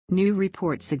New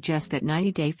reports suggest that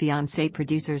 90 Day Fiancé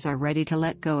producers are ready to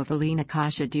let go of Alina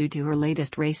Kasha due to her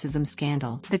latest racism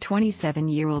scandal. The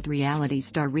 27-year-old reality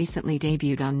star recently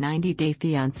debuted on 90 Day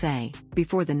Fiancé,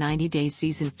 before the 90 Days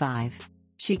Season 5.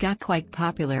 She got quite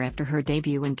popular after her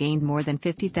debut and gained more than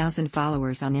 50,000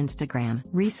 followers on Instagram.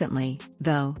 Recently,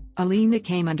 though, Alina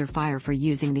came under fire for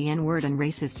using the N-word and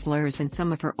racist slurs in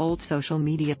some of her old social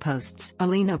media posts.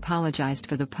 Alina apologized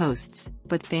for the posts,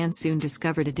 but fans soon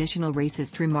discovered additional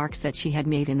racist remarks that she had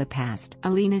made in the past.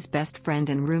 Alina's best friend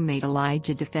and roommate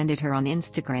Elijah defended her on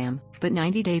Instagram, but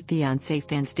 90 Day Fiancé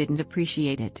fans didn't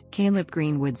appreciate it. Caleb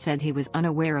Greenwood said he was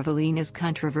unaware of Alina's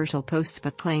controversial posts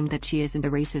but claimed that she isn't a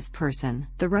racist person.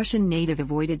 The Russian native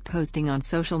avoided posting on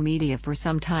social media for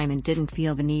some time and didn't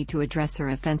feel the need to address her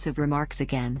offensive remarks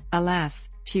again. Alas,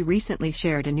 she recently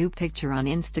shared a new picture on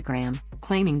Instagram,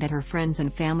 claiming that her friends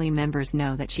and family members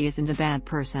know that she isn't a bad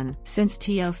person. Since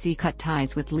TLC cut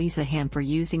ties with Lisa Ham for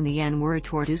using the N-word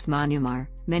toward Usman Umar,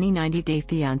 many 90 Day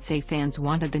Fiancé fans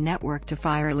wanted the network to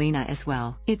fire Alina as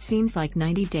well. It seems like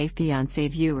 90 Day Fiancé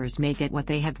viewers may get what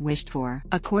they have wished for.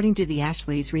 According to the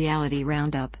Ashley's Reality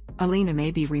Roundup, Alina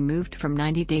may be removed from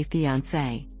 90 Day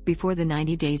Fiancé before the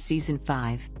 90 Days Season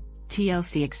 5.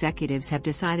 TLC executives have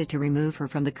decided to remove her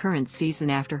from the current season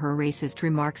after her racist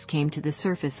remarks came to the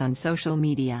surface on social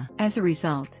media. As a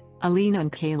result, Alina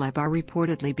and Caleb are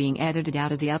reportedly being edited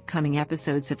out of the upcoming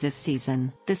episodes of this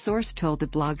season. The source told the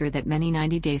blogger that many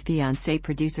 90 Day Fiancé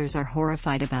producers are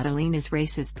horrified about Alina's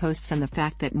racist posts and the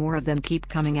fact that more of them keep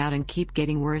coming out and keep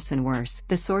getting worse and worse.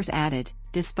 The source added,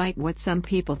 despite what some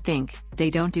people think, they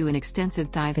don't do an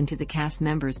extensive dive into the cast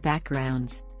members'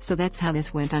 backgrounds, so that's how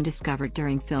this went undiscovered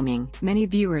during filming. Many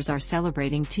viewers are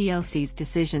celebrating TLC's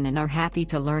decision and are happy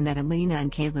to learn that Alina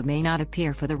and Caleb may not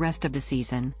appear for the rest of the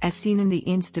season. As seen in the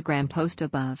Instagram post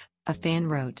above, a fan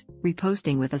wrote,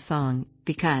 reposting with a song,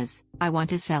 "Because I want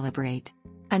to celebrate."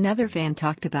 Another fan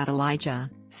talked about Elijah,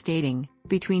 stating,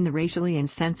 between the racially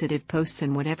insensitive posts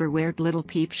and whatever weird little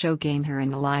peep show game her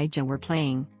and Elijah were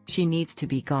playing, she needs to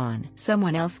be gone.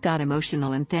 Someone else got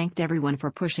emotional and thanked everyone for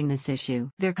pushing this issue.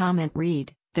 Their comment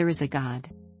read, "There is a God.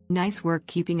 Nice work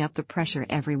keeping up the pressure,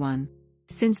 everyone."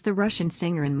 Since the Russian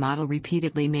singer and model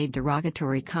repeatedly made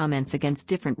derogatory comments against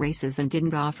different races and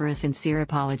didn't offer a sincere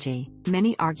apology,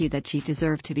 many argue that she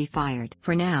deserved to be fired.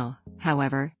 For now,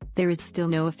 however, there is still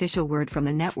no official word from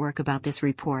the network about this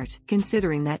report.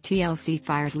 Considering that TLC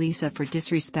fired Lisa for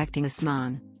disrespecting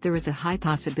Usman, there is a high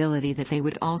possibility that they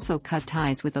would also cut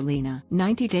ties with Alina.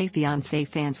 90 Day Fiancé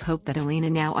fans hope that Alina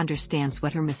now understands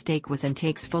what her mistake was and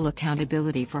takes full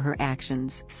accountability for her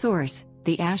actions. Source: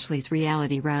 The Ashley's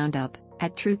Reality Roundup,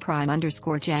 at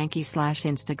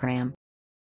truecrime_janky/Instagram.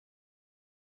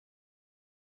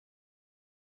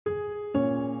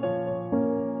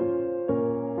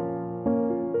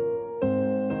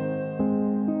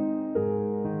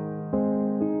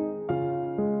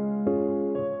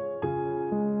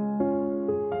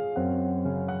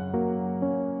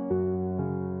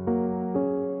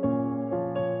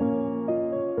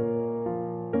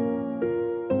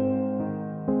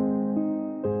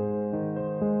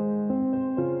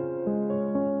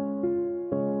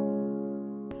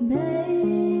 May